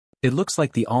It looks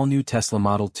like the all-new Tesla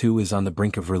Model 2 is on the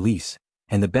brink of release,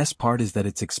 and the best part is that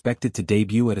it's expected to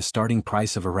debut at a starting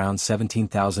price of around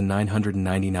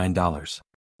 $17,999.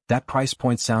 That price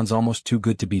point sounds almost too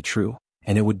good to be true,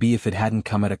 and it would be if it hadn't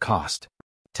come at a cost.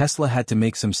 Tesla had to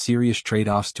make some serious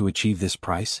trade-offs to achieve this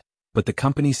price, but the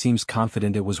company seems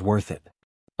confident it was worth it.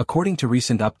 According to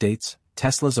recent updates,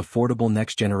 Tesla's affordable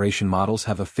next-generation models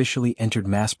have officially entered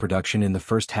mass production in the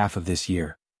first half of this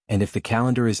year, and if the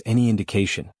calendar is any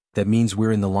indication, that means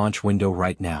we're in the launch window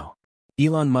right now.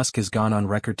 Elon Musk has gone on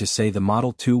record to say the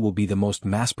Model 2 will be the most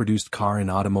mass-produced car in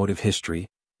automotive history,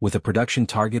 with a production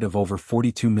target of over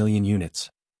 42 million units,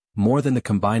 more than the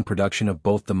combined production of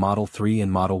both the Model 3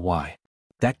 and Model Y.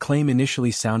 That claim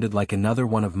initially sounded like another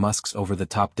one of Musk's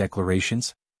over-the-top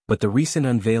declarations, but the recent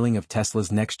unveiling of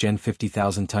Tesla's next-gen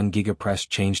 50,000-ton Giga Press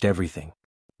changed everything.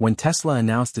 When Tesla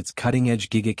announced its cutting-edge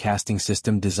Giga casting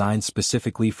system designed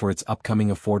specifically for its upcoming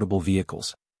affordable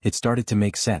vehicles, it started to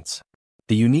make sense.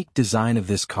 The unique design of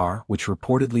this car, which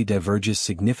reportedly diverges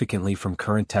significantly from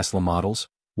current Tesla models,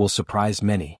 will surprise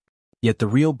many. Yet the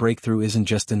real breakthrough isn't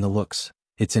just in the looks,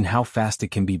 it's in how fast it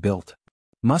can be built.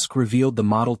 Musk revealed the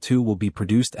Model 2 will be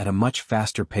produced at a much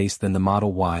faster pace than the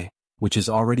Model Y, which is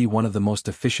already one of the most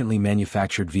efficiently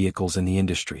manufactured vehicles in the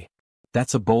industry.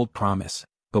 That's a bold promise,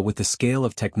 but with the scale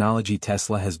of technology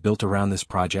Tesla has built around this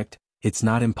project, it's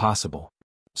not impossible.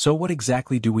 So what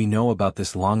exactly do we know about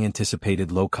this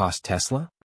long-anticipated low-cost Tesla?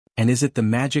 And is it the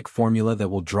magic formula that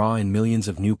will draw in millions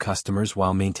of new customers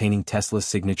while maintaining Tesla's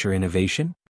signature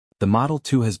innovation? The Model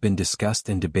 2 has been discussed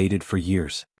and debated for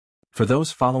years. For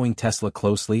those following Tesla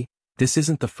closely, this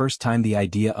isn't the first time the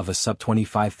idea of a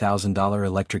sub-$25,000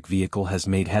 electric vehicle has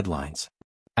made headlines.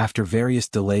 After various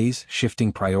delays,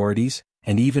 shifting priorities,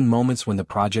 and even moments when the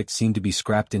project seemed to be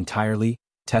scrapped entirely,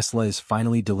 Tesla is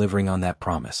finally delivering on that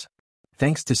promise.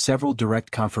 Thanks to several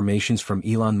direct confirmations from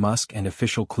Elon Musk and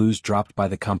official clues dropped by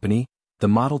the company, the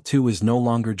Model 2 is no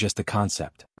longer just a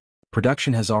concept.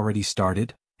 Production has already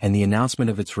started, and the announcement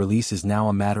of its release is now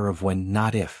a matter of when,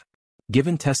 not if.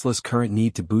 Given Tesla's current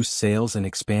need to boost sales and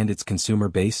expand its consumer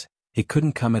base, it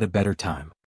couldn't come at a better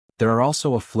time. There are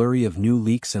also a flurry of new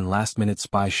leaks and last-minute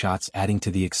spy shots adding to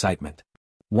the excitement.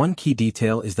 One key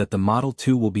detail is that the Model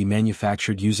 2 will be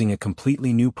manufactured using a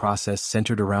completely new process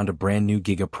centered around a brand new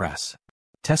Giga Press.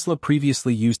 Tesla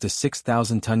previously used a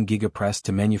 6,000-ton Giga Press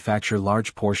to manufacture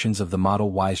large portions of the Model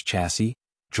Y's chassis,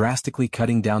 drastically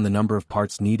cutting down the number of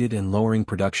parts needed and lowering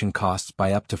production costs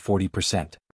by up to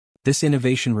 40%. This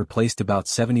innovation replaced about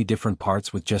 70 different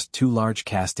parts with just 2 large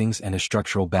castings and a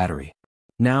structural battery.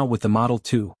 Now with the Model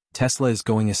 2, Tesla is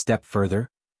going a step further,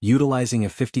 utilizing a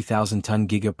 50,000-ton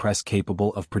Giga Press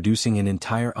capable of producing an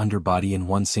entire underbody in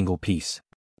one single piece.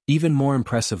 Even more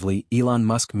impressively, Elon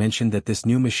Musk mentioned that this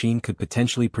new machine could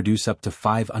potentially produce up to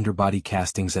 5 underbody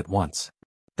castings at once.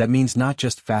 That means not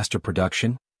just faster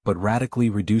production, but radically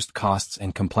reduced costs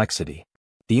and complexity.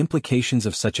 The implications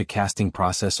of such a casting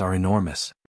process are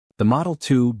enormous. The Model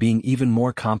 2, being even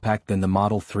more compact than the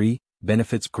Model 3,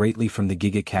 benefits greatly from the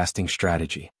Giga casting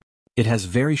strategy. It has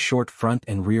very short front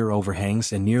and rear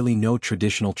overhangs and nearly no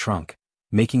traditional trunk,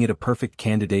 making it a perfect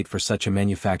candidate for such a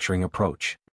manufacturing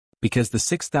approach. Because the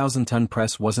 6,000-ton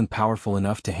press wasn't powerful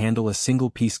enough to handle a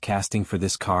single-piece casting for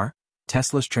this car,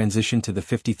 Tesla's transition to the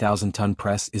 50,000-ton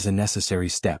press is a necessary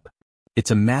step.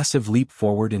 It's a massive leap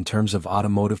forward in terms of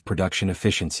automotive production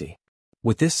efficiency.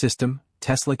 With this system,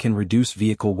 Tesla can reduce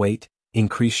vehicle weight,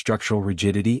 increase structural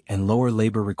rigidity, and lower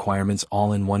labor requirements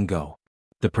all in one go.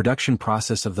 The production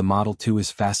process of the Model 2 is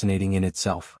fascinating in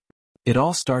itself. It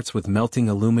all starts with melting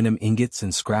aluminum ingots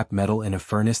and scrap metal in a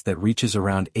furnace that reaches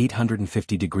around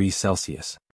 850 degrees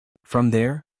Celsius. From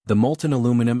there, the molten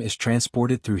aluminum is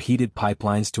transported through heated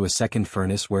pipelines to a second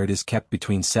furnace where it is kept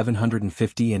between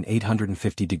 750 and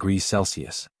 850 degrees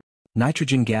Celsius.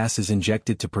 Nitrogen gas is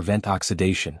injected to prevent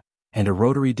oxidation, and a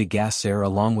rotary degasser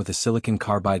along with a silicon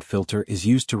carbide filter is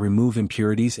used to remove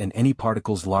impurities and any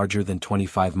particles larger than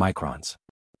 25 microns.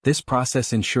 This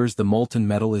process ensures the molten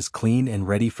metal is clean and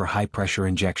ready for high-pressure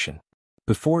injection.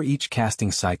 Before each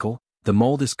casting cycle, the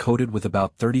mold is coated with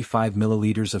about 35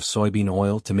 milliliters of soybean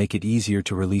oil to make it easier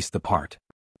to release the part.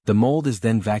 The mold is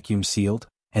then vacuum sealed,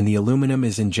 and the aluminum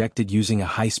is injected using a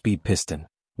high-speed piston,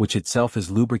 which itself is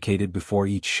lubricated before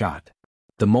each shot.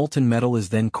 The molten metal is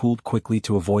then cooled quickly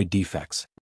to avoid defects.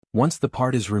 Once the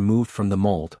part is removed from the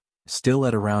mold, still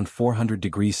at around 400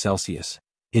 degrees Celsius,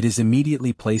 it is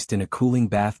immediately placed in a cooling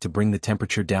bath to bring the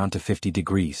temperature down to 50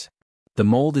 degrees. The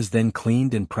mold is then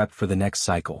cleaned and prepped for the next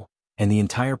cycle, and the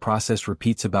entire process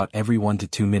repeats about every 1 to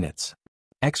 2 minutes.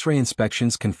 X-ray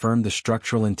inspections confirm the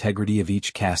structural integrity of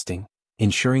each casting,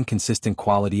 ensuring consistent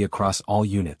quality across all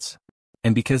units.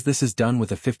 And because this is done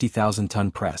with a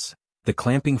 50,000-ton press, the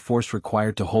clamping force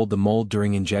required to hold the mold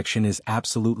during injection is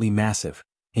absolutely massive,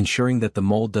 ensuring that the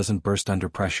mold doesn't burst under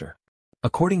pressure.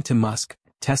 According to Musk,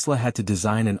 Tesla had to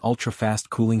design an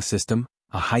ultra-fast cooling system,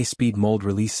 a high-speed mold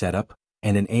release setup,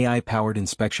 and an AI-powered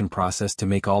inspection process to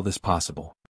make all this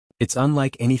possible. It's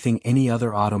unlike anything any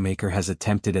other automaker has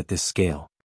attempted at this scale.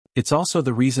 It's also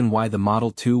the reason why the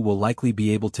Model 2 will likely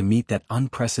be able to meet that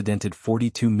unprecedented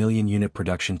 42 million unit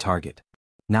production target.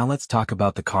 Now let's talk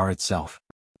about the car itself.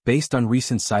 Based on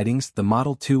recent sightings, the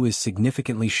Model 2 is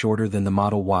significantly shorter than the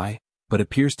Model Y, but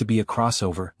appears to be a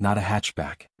crossover, not a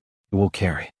hatchback. It will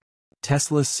carry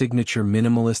Tesla's signature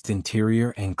minimalist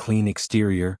interior and clean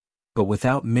exterior, but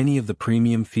without many of the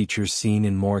premium features seen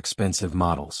in more expensive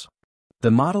models.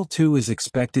 The Model 2 is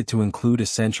expected to include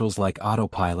essentials like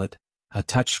autopilot, a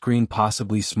touchscreen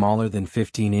possibly smaller than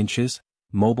 15 inches,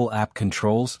 mobile app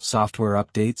controls, software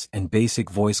updates, and basic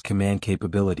voice command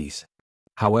capabilities.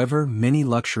 However, many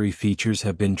luxury features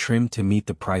have been trimmed to meet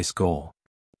the price goal.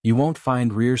 You won't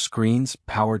find rear screens,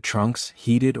 powered trunks,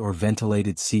 heated or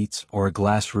ventilated seats, or a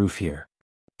glass roof here.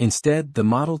 Instead, the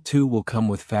Model 2 will come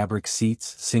with fabric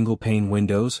seats, single-pane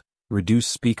windows,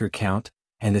 reduced speaker count,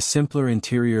 and a simpler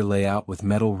interior layout with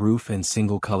metal roof and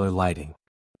single-color lighting.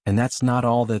 And that's not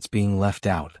all that's being left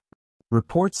out.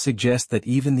 Reports suggest that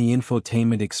even the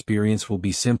infotainment experience will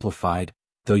be simplified,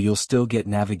 though you'll still get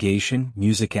navigation,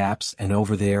 music apps, and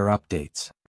over-the-air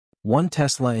updates. One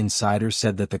Tesla insider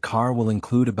said that the car will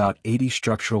include about 80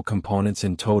 structural components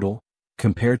in total,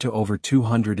 compared to over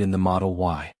 200 in the Model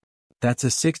Y. That's a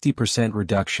 60%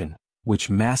 reduction, which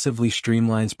massively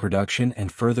streamlines production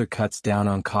and further cuts down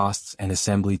on costs and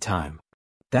assembly time.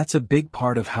 That's a big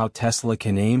part of how Tesla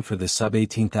can aim for the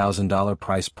sub-$18,000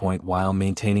 price point while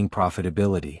maintaining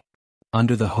profitability.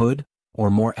 Under the hood, or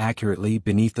more accurately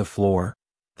beneath the floor,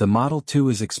 the Model 2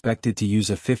 is expected to use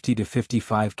a 50 to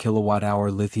 55 kilowatt-hour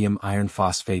lithium iron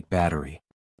phosphate battery.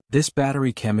 This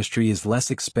battery chemistry is less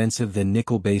expensive than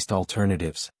nickel-based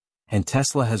alternatives, and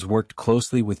Tesla has worked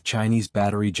closely with Chinese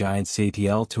battery giant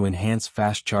CATL to enhance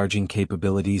fast charging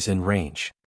capabilities and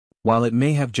range. While it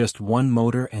may have just one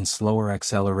motor and slower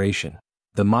acceleration,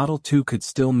 the Model 2 could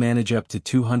still manage up to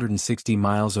 260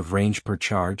 miles of range per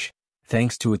charge,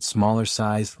 thanks to its smaller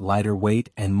size, lighter weight,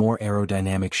 and more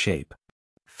aerodynamic shape.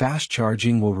 Fast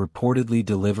charging will reportedly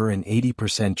deliver an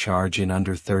 80% charge in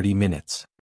under 30 minutes.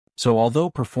 So although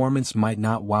performance might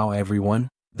not wow everyone,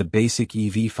 the basic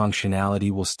EV functionality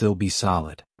will still be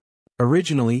solid.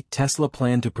 Originally, Tesla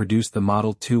planned to produce the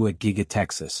Model 2 at Giga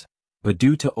Texas, but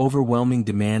due to overwhelming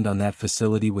demand on that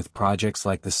facility with projects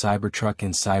like the Cybertruck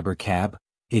and Cybercab,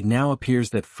 it now appears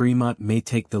that Fremont may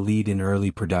take the lead in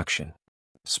early production.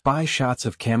 Spy shots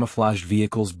of camouflaged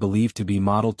vehicles believed to be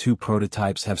Model 2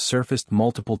 prototypes have surfaced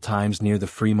multiple times near the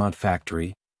Fremont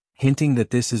factory, hinting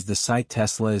that this is the site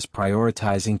Tesla is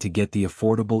prioritizing to get the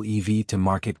affordable EV to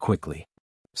market quickly.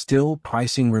 Still,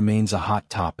 pricing remains a hot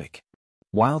topic.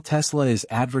 While Tesla is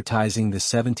advertising the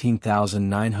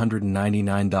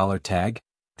 $17,999 tag,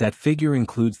 that figure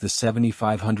includes the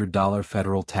 $7,500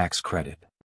 federal tax credit.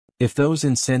 If those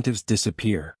incentives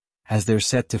disappear, as they're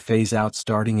set to phase out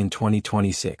starting in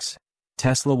 2026,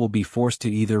 Tesla will be forced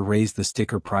to either raise the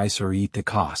sticker price or eat the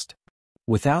cost.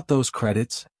 Without those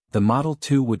credits, the Model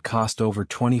 2 would cost over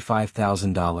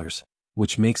 $25,000,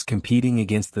 which makes competing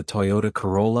against the Toyota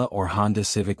Corolla or Honda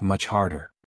Civic much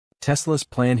harder. Tesla's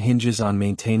plan hinges on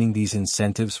maintaining these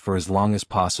incentives for as long as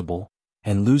possible,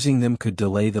 and losing them could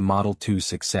delay the Model 2's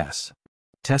success.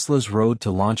 Tesla's road to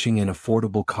launching an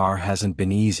affordable car hasn't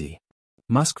been easy.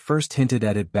 Musk first hinted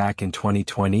at it back in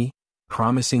 2020,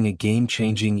 promising a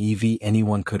game-changing EV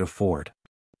anyone could afford.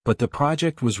 But the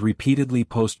project was repeatedly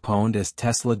postponed as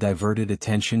Tesla diverted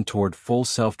attention toward full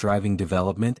self-driving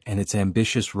development and its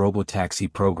ambitious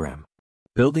robotaxi program.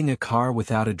 Building a car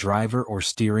without a driver or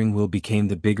steering wheel became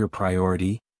the bigger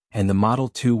priority, and the Model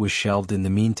 2 was shelved in the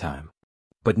meantime.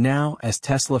 But now, as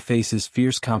Tesla faces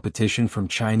fierce competition from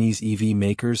Chinese EV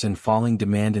makers and falling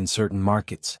demand in certain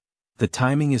markets, the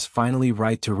timing is finally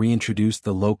right to reintroduce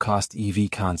the low-cost EV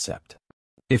concept.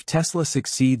 If Tesla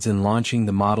succeeds in launching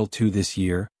the Model 2 this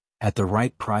year, at the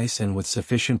right price and with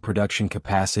sufficient production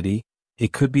capacity,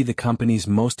 it could be the company's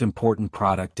most important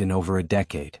product in over a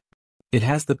decade. It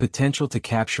has the potential to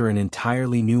capture an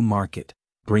entirely new market,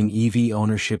 bring EV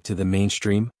ownership to the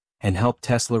mainstream, and help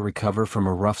Tesla recover from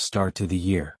a rough start to the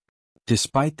year.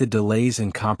 Despite the delays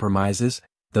and compromises,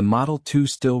 the Model 2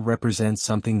 still represents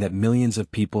something that millions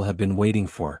of people have been waiting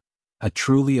for, a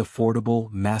truly affordable,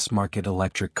 mass-market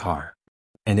electric car.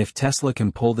 And if Tesla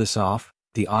can pull this off,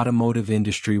 the automotive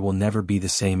industry will never be the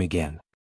same again.